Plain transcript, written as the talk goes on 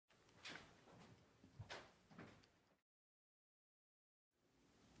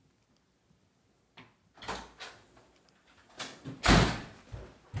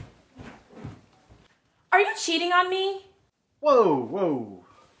Are you cheating on me? Whoa, whoa.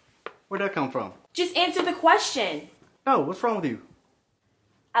 Where'd that come from? Just answer the question. No, what's wrong with you?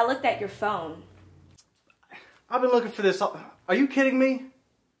 I looked at your phone. I've been looking for this. Are you kidding me?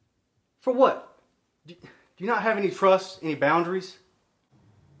 For what? Do you not have any trust, any boundaries?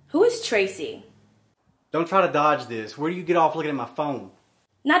 Who is Tracy? Don't try to dodge this. Where do you get off looking at my phone?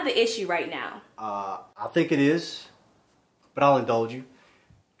 Not the issue right now. I think it is, but I'll indulge you.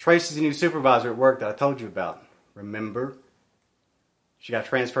 Tracy's the new supervisor at work that I told you about. Remember? She got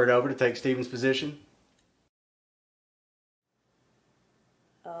transferred over to take Steven's position.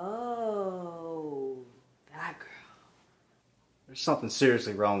 Oh, that girl. There's something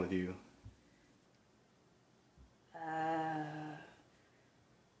seriously wrong with you.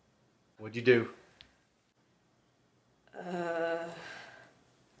 What'd you do?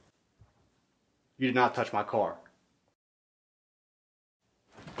 You did not touch my car.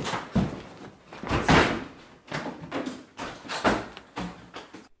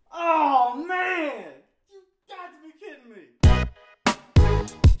 Oh, man! You got to be kidding me!